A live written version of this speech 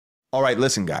All right,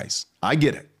 listen, guys, I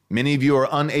get it. Many of you are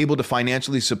unable to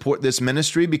financially support this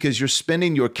ministry because you're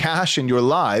spending your cash and your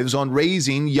lives on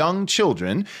raising young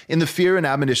children in the fear and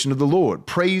admonition of the Lord.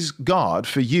 Praise God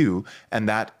for you and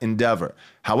that endeavor.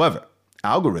 However,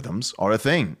 algorithms are a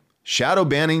thing. Shadow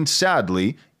banning,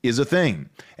 sadly, is a thing.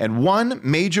 And one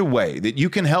major way that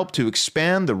you can help to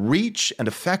expand the reach and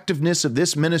effectiveness of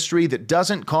this ministry that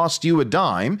doesn't cost you a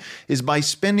dime is by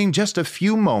spending just a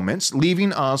few moments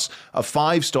leaving us a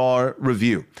 5-star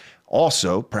review.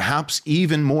 Also, perhaps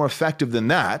even more effective than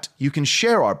that, you can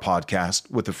share our podcast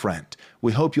with a friend.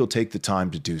 We hope you'll take the time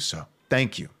to do so.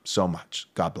 Thank you so much.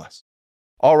 God bless.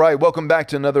 All right, welcome back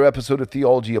to another episode of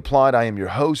Theology Applied. I am your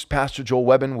host, Pastor Joel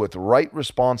Webbon with Right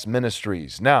Response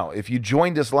Ministries. Now, if you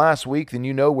joined us last week, then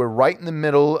you know we're right in the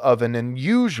middle of an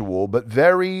unusual but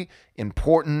very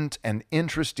important and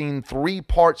interesting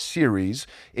 3-part series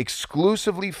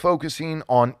exclusively focusing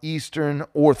on Eastern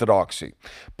Orthodoxy.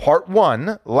 Part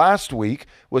 1 last week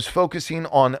was focusing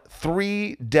on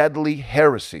 3 deadly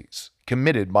heresies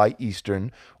committed by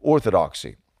Eastern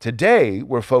Orthodoxy. Today,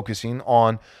 we're focusing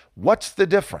on what's the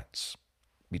difference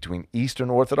between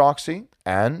Eastern Orthodoxy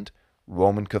and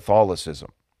Roman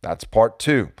Catholicism. That's part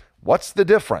 2. What's the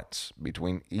difference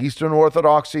between Eastern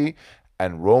Orthodoxy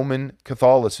and Roman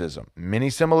Catholicism?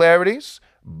 Many similarities,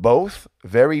 both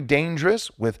very dangerous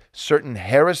with certain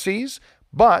heresies,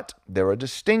 but there are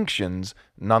distinctions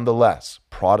nonetheless.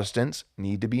 Protestants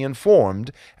need to be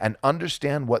informed and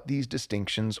understand what these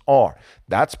distinctions are.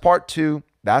 That's part 2.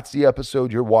 That's the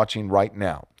episode you're watching right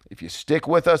now. If you stick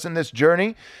with us in this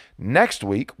journey, next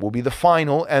week will be the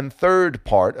final and 3rd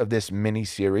part of this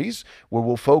mini-series, where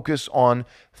we'll focus on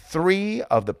 3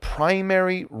 of the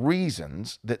primary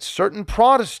reasons that certain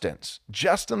Protestants,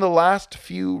 just in the last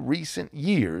few recent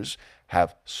years,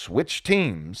 have switched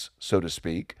teams, so to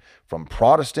speak, from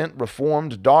Protestant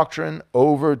Reformed doctrine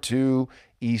over to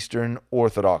Eastern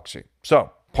Orthodoxy.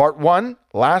 So, part 1,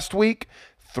 last week,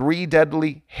 3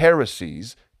 deadly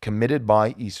heresies committed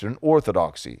by Eastern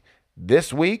Orthodoxy.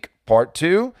 This week, part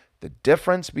 2, the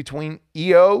difference between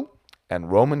EO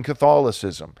and Roman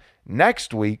Catholicism.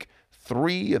 Next week,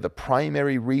 3 of the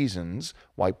primary reasons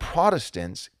why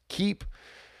Protestants keep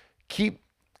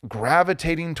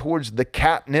gravitating towards the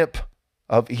catnip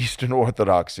of Eastern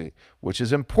Orthodoxy, which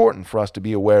is important for us to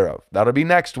be aware of. That'll be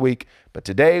next week, but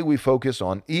today we focus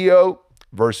on EO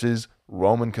versus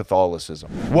Roman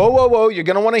Catholicism. Whoa, you're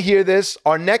going to want to hear this.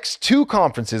 Our next 2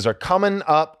 conferences are coming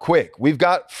up quick. We've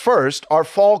got first our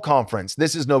fall conference.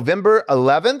 This is November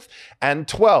 11th and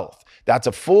 12th. That's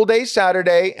a full day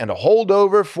Saturday and a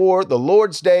holdover for the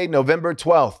Lord's Day, November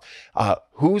 12th.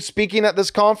 Who's speaking at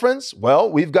this conference? Well,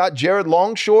 we've got Jared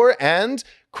Longshore and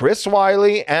Chris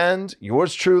Wiley and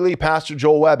yours truly, Pastor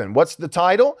Joel Webbon. What's the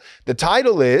title? The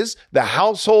title is The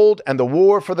Household and the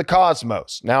War for the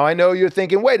Cosmos. Now, I know you're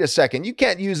thinking, wait a second, you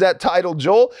can't use that title,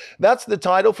 Joel. That's the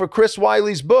title for Chris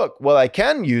Wiley's book. Well, I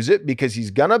can use it because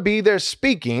he's going to be there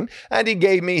speaking and he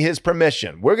gave me his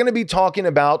permission. We're going to be talking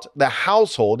about the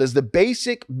household as the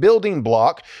basic building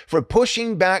block for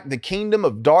pushing back the kingdom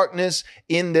of darkness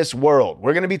in this world.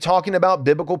 We're going to be talking about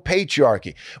biblical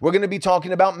patriarchy. We're going to be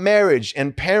talking about marriage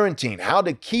and parenting, how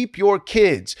to keep your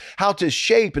kids, how to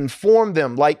shape and form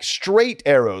them like straight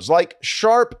arrows, like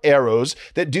sharp arrows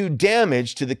that do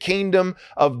damage to the kingdom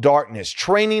of darkness,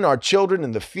 training our children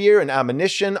in the fear and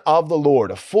admonition of the Lord.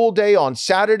 A full day on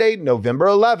Saturday, November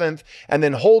 11th, and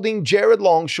then holding Jared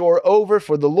Longshore over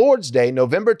for the Lord's Day,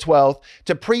 November 12th,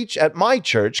 to preach at my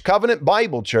church, Covenant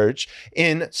Bible Church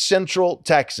in Central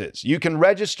Texas. You can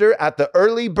register at the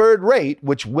early bird rate,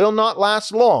 which will not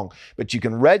last long, but you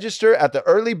can register at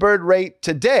the early bird rate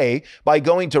today by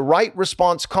going to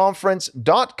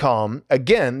rightresponseconference.com.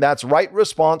 Again, that's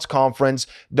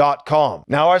rightresponseconference.com.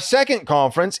 Now, our second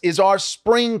conference is our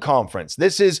spring conference.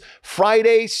 This is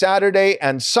Friday, Saturday,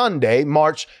 and Sunday,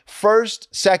 March 1st,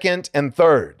 2nd, and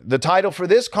 3rd. The title for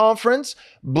this conference,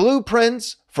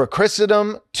 Blueprints for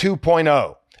Christendom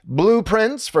 2.0.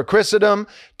 Blueprints for Christendom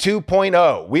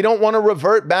 2.0. We don't want to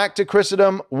revert back to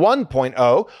Christendom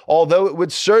 1.0, although it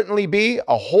would certainly be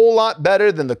a whole lot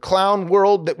better than the clown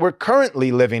world that we're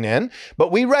currently living in.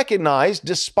 But we recognize,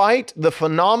 despite the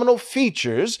phenomenal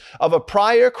features of a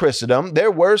prior Christendom,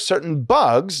 there were certain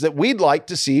bugs that we'd like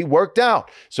to see worked out.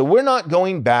 So we're not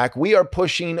going back. We are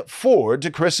pushing forward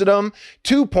to Christendom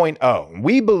 2.0.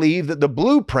 We believe that the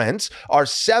blueprints are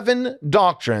 7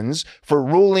 doctrines for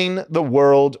ruling the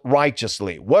world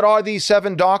righteously. What are these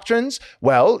 7 doctrines?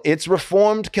 Well, it's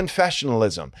Reformed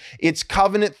confessionalism, it's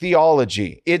covenant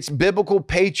theology, it's biblical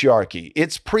patriarchy,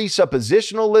 it's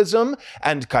presuppositionalism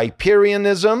and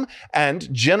Kuyperianism,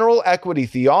 and general equity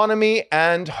theonomy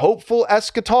and hopeful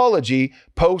eschatology,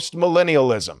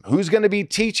 postmillennialism. Who's going to be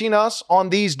teaching us on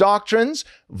these doctrines?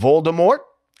 Voldemort,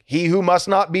 he who must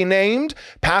not be named,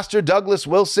 Pastor Douglas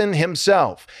Wilson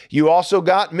himself. You also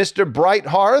got Mr.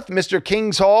 Brighthearth, Mr.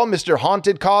 King's Hall, Mr.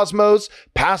 Haunted Cosmos,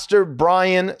 Pastor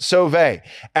Brian Sauvé.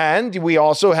 And we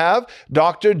also have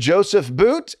Dr. Joseph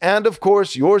Boot, and of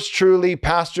course, yours truly,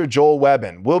 Pastor Joel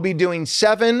Webbon. We'll be doing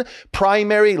 7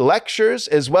 primary lectures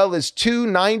as well as 2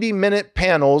 90-minute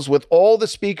panels with all the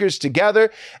speakers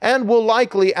together, and we'll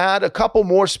likely add a couple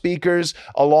more speakers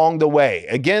along the way.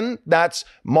 Again, that's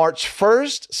March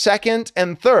 1st, 2nd,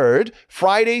 and 3rd,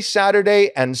 Friday,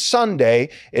 Saturday, and Sunday.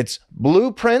 It's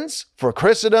Blueprints for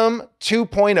Christendom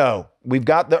 2.0. We've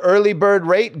got the early bird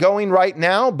rate going right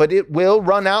now, but it will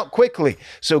run out quickly.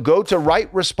 So go to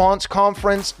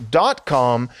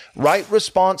rightresponseconference.com,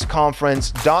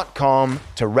 rightresponseconference.com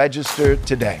to register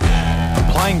today.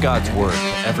 Applying God's Word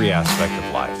to every aspect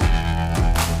of life.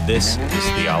 This is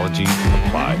Theology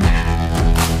Applied.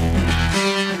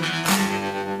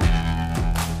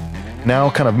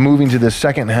 Now kind of moving to the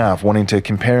second half, wanting to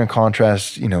compare and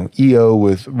contrast, EO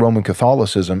with Roman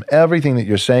Catholicism, everything that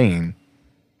you're saying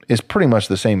is pretty much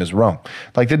the same as Rome.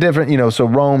 Like the different, so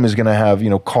Rome is going to have,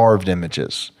 carved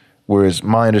images. Whereas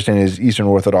my understanding is Eastern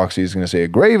Orthodoxy is going to say a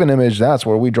graven image, that's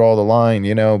where we draw the line,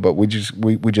 but we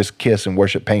just kiss and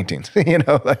worship paintings,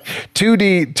 like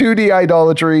 2D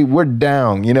idolatry, we're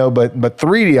down, but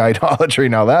 3D idolatry,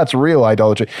 now that's real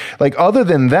idolatry. Like other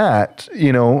than that,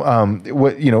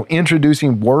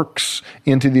 introducing works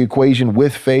into the equation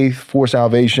with faith for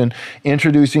salvation,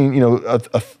 introducing,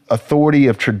 authority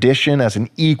of tradition as an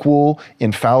equal,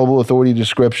 infallible authority to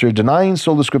Scripture, denying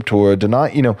sola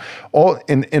scriptura, all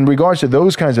in regards to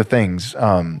those kinds of things.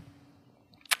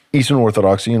 Eastern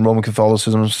Orthodoxy and Roman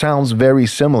Catholicism sounds very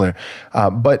similar.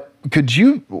 But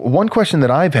one question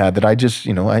that I've had that I just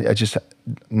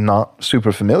not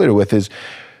super familiar with is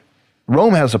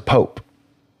Rome has a pope.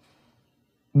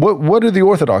 What do the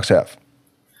Orthodox have?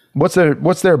 What's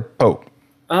their pope?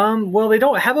 Well, they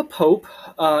don't have a pope,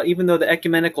 even though the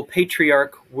ecumenical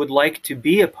patriarch would like to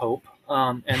be a pope.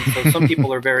 And so some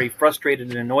people are very frustrated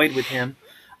and annoyed with him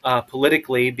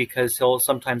politically because he'll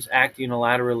sometimes act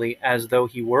unilaterally as though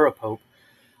he were a pope.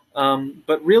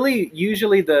 But really,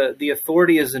 usually the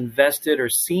authority is invested or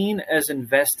seen as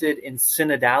invested in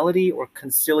synodality or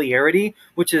conciliarity,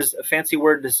 which is a fancy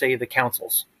word to say the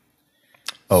councils.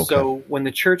 Okay. So when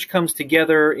the church comes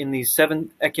together in these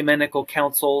 7 ecumenical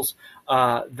councils,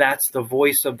 that's the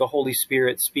voice of the Holy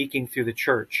Spirit speaking through the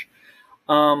church.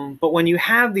 But when you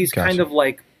have these kind of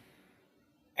like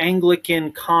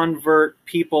Anglican convert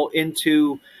people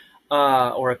into,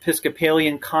 or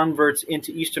Episcopalian converts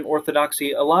into Eastern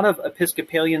Orthodoxy, a lot of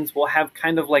Episcopalians will have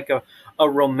kind of like a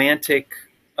romantic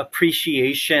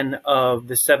appreciation of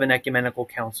the 7 ecumenical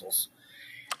councils.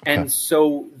 And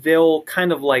so they'll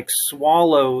kind of like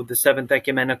swallow the 7th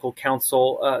Ecumenical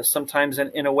Council sometimes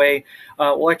in a way.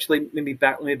 Well, actually, let me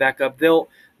back up. They'll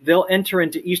enter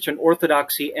into Eastern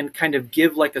Orthodoxy and kind of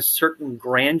give like a certain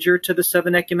grandeur to the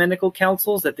 7 Ecumenical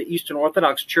Councils that the Eastern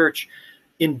Orthodox Church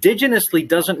indigenously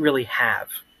doesn't really have.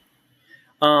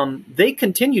 They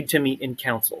continued to meet in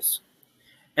councils.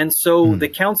 And so the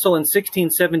council in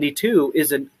 1672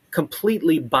 is a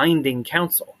completely binding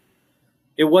council.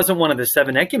 It wasn't one of the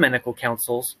 7 ecumenical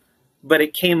councils, but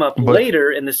it came up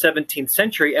later in the 17th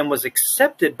century and was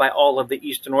accepted by all of the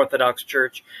Eastern Orthodox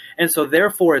Church, and so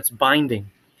therefore it's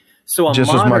binding. So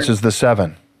just as much as the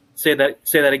 7. Say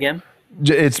that again.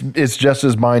 It's just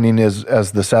as binding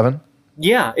as the 7.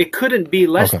 Yeah, it couldn't be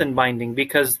less than binding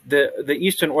because the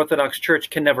Eastern Orthodox Church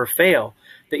can never fail.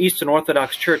 The Eastern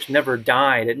Orthodox Church never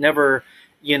died. It never,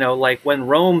 like when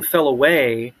Rome fell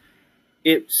away,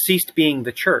 it ceased being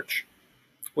the church,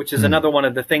 which is another one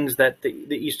of the things that the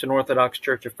Eastern Orthodox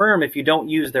Church affirm. If you don't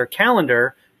use their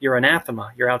calendar, you're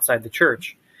anathema. You're outside the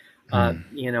church.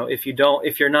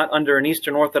 If you're not under an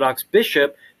Eastern Orthodox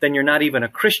bishop, then you're not even a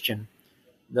Christian,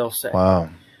 they'll say. Wow.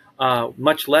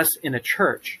 Much less in a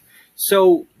church.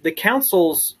 So the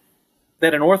councils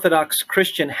that an Orthodox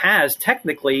Christian has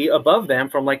technically above them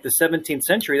from like the 17th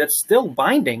century, that's still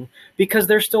binding because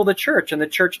they're still the church, and the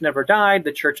church never died,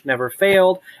 the church never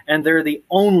failed, and they're the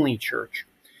only church.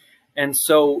 And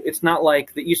so it's not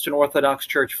like the Eastern Orthodox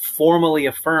Church formally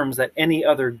affirms that any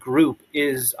other group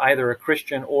is either a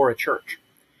Christian or a church.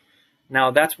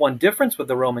 Now, that's one difference with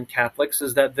the Roman Catholics,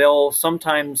 is that they'll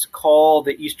sometimes call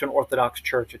the Eastern Orthodox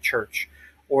Church a church,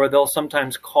 or they'll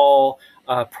sometimes call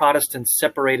Protestants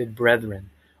separated brethren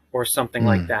or something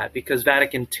like that, because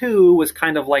Vatican II was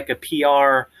kind of like a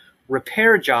PR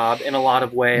repair job in a lot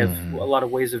of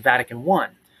ways of Vatican I,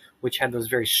 which had those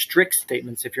very strict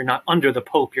statements. If you're not under the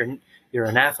Pope, you're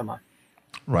anathema.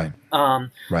 Right.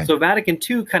 Right. So Vatican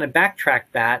II kind of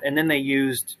backtracked that, and then they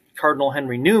used Cardinal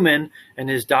Henry Newman and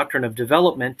his doctrine of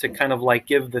development to kind of like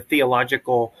give the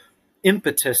theological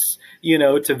impetus,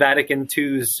 to Vatican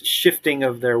II's shifting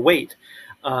of their weight,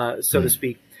 so to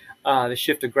speak, the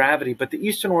shift of gravity. But the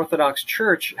Eastern Orthodox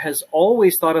Church has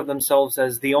always thought of themselves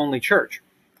as the only church.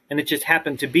 And it just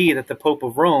happened to be that the Pope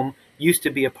of Rome used to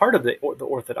be a part of the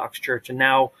Orthodox Church, and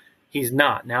now he's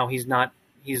not. Now he's not.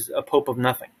 He's a Pope of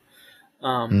nothing.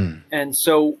 And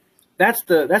so that's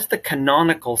the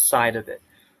canonical side of it.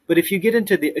 But if you get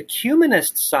into the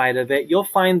ecumenist side of it, you'll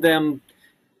find them.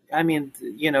 I mean,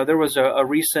 there was a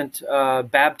recent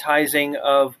baptizing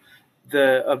of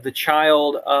the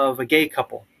child of a gay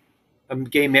couple, a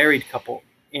gay married couple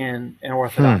in an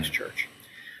Orthodox church.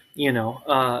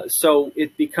 So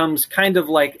it becomes kind of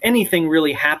like anything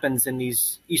really happens in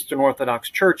these Eastern Orthodox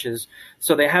churches.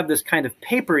 So they have this kind of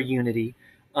paper unity,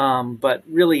 but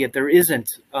really there isn't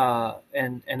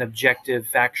an objective,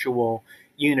 factual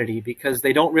unity, because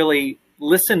they don't really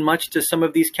listen much to some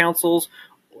of these councils.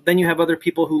 Then you have other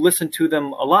people who listen to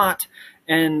them a lot,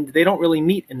 and they don't really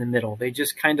meet in the middle. They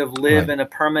just kind of live in a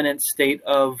permanent state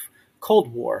of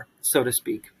Cold War, so to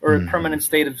speak, or a permanent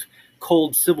state of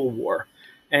cold civil war.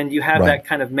 And you have that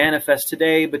kind of manifest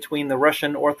today between the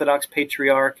Russian Orthodox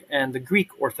Patriarch and the Greek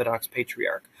Orthodox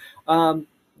Patriarch.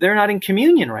 They're not in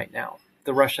communion right now,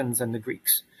 the Russians and the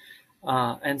Greeks.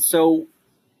 And so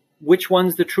which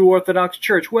one's the true Orthodox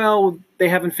Church? Well, they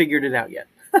haven't figured it out yet.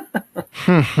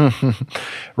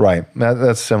 Right.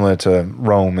 That's similar to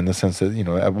Rome in the sense that,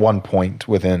 at one point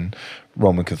within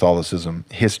Roman Catholicism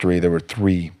history, there were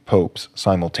 3 popes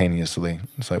simultaneously.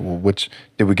 It's like, well,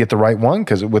 did we get the right one?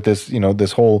 Because with this,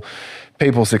 this whole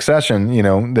papal succession,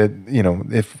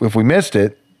 if we missed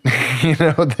it,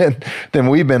 then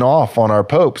we've been off on our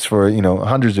popes for,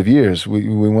 hundreds of years. We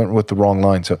went with the wrong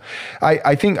line. So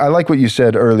I think I like what you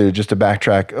said earlier, just to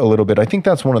backtrack a little bit. I think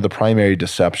that's one of the primary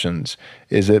deceptions,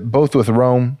 is that both with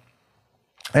Rome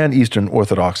and Eastern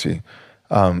Orthodoxy,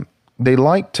 they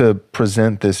like to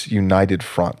present this united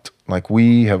front. Like,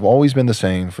 we have always been the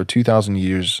same for 2,000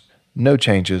 years, no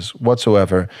changes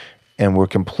whatsoever, and we're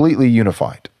completely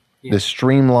unified. Yeah. This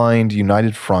streamlined,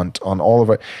 united front on all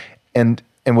of our, and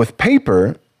with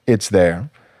paper, it's there.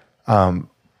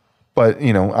 But,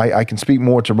 I can speak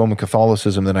more to Roman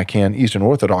Catholicism than I can Eastern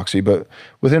Orthodoxy. But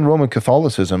within Roman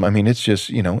Catholicism, I mean, it's just,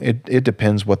 it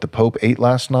depends what the Pope ate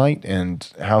last night and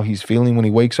how he's feeling when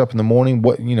he wakes up in the morning.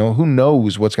 What, who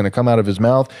knows what's going to come out of his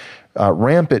mouth.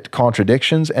 Rampant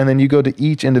contradictions. And then you go to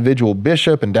each individual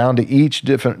bishop and down to each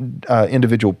different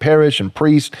individual parish and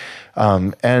priest.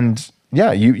 And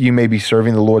yeah, you may be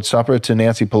serving the Lord's Supper to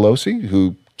Nancy Pelosi,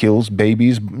 who kills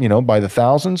babies, by the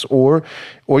thousands, or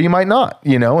you might not,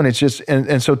 and it's just,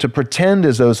 and so to pretend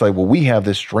as though it's like, well, we have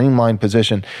this streamlined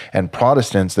position, and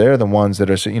Protestants, they're the ones that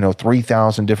are,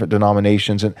 3,000 different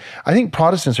denominations. And I think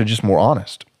Protestants are just more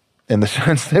honest in the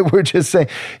sense that we're just saying,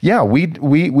 yeah,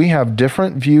 we have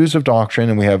different views of doctrine,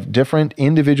 and we have different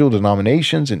individual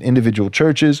denominations and individual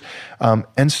churches,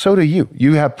 and so do you.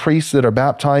 You have priests that are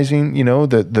baptizing,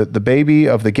 the baby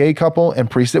of the gay couple, and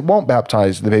priests that won't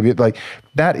baptize the baby. Like,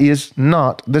 that is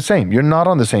not the same. You're not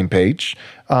on the same page.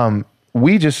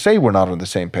 We just say we're not on the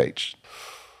same page.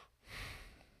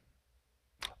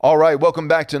 All right, welcome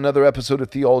back to another episode of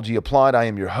Theology Applied. I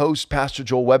am your host, Pastor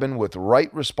Joel Webbon with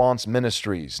Right Response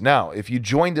Ministries. Now, if you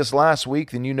joined us last week,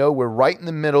 then you know we're right in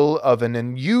the middle of an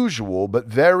unusual but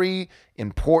very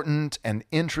important and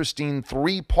interesting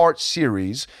 3-part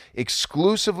series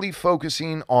exclusively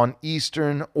focusing on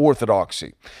Eastern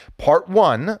Orthodoxy. Part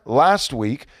 1 last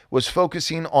week was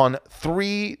focusing on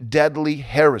 3 deadly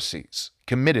heresies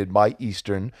committed by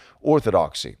Eastern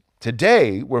Orthodoxy.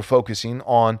 Today, we're focusing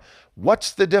on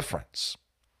what's the difference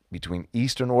between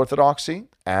Eastern Orthodoxy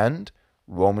and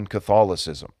Roman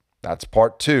Catholicism. That's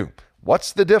part 2.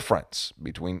 What's the difference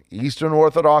between Eastern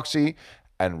Orthodoxy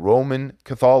and Roman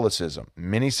Catholicism?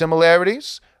 Many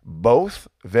similarities, both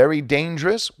very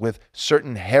dangerous with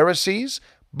certain heresies,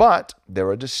 but there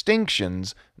are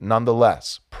distinctions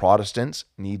nonetheless. Protestants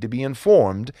need to be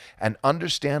informed and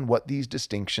understand what these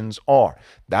distinctions are.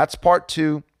 That's part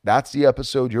 2. That's the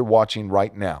episode you're watching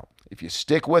right now. If you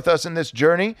stick with us in this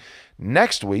journey,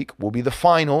 next week will be the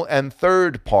final and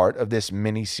third part of this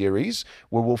mini-series,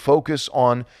 where we'll focus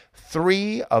on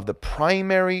 3 of the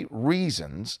primary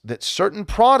reasons that certain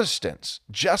Protestants,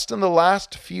 just in the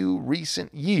last few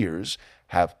recent years,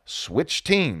 have switched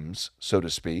teams, so to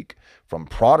speak, from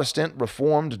Protestant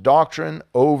Reformed doctrine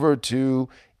over to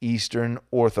Eastern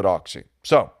Orthodoxy.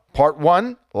 So, part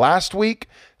 1, last week,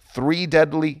 3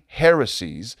 deadly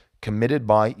heresies committed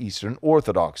by Eastern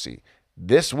Orthodoxy.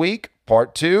 This week,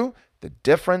 part 2, the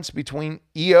difference between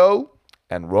EO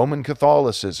and Roman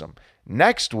Catholicism.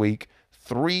 Next week,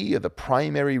 3 of the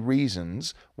primary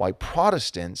reasons why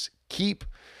Protestants keep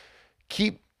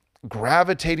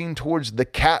gravitating towards the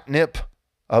catnip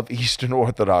of Eastern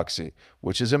Orthodoxy,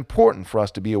 which is important for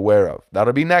us to be aware of.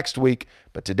 That'll be next week,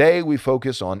 but today we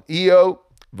focus on EO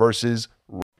versus...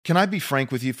 Can I be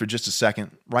frank with you for just a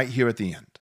second, right here at the end?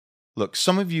 Look,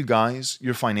 some of you guys,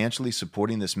 you're financially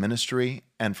supporting this ministry,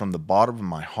 and from the bottom of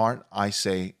my heart, I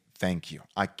say thank you.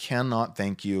 I cannot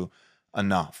thank you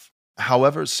enough.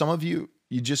 However, some of you,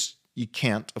 you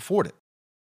can't afford it.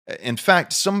 In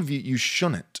fact, some of you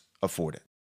shouldn't afford it.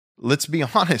 Let's be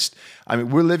honest. I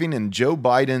mean, we're living in Joe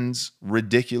Biden's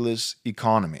ridiculous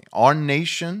economy. Our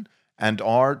nation and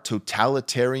our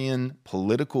totalitarian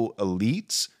political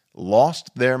elites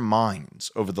lost their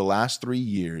minds over the last 3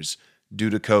 years due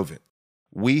to COVID.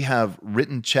 We have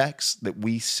written checks that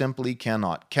we simply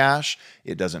cannot cash.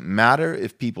 It doesn't matter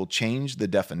if people change the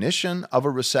definition of a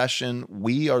recession.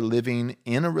 We are living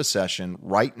in a recession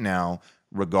right now,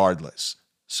 regardless.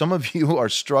 Some of you are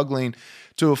struggling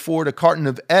to afford a carton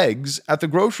of eggs at the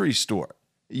grocery store.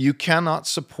 You cannot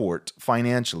support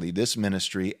financially this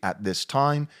ministry at this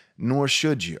time, nor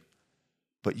should you.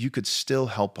 But you could still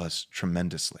help us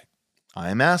tremendously. I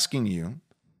am asking you,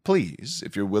 please,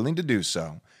 if you're willing to do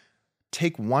so,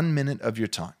 take 1 minute of your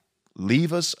time.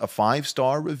 Leave us a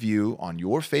 5-star review on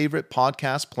your favorite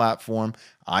podcast platform,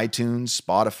 iTunes,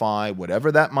 Spotify,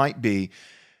 whatever that might be.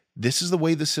 This is the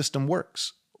way the system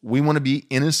works. We want to be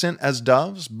innocent as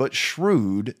doves, but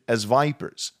shrewd as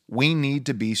vipers. We need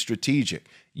to be strategic.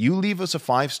 You leave us a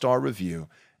 5-star review,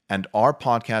 and our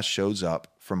podcast shows up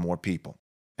for more people.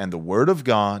 And the Word of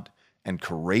God and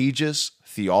courageous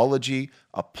theology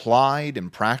applied in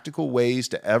practical ways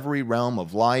to every realm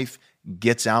of life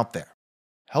gets out there.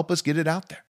 Help us get it out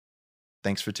there.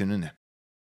 Thanks for tuning in.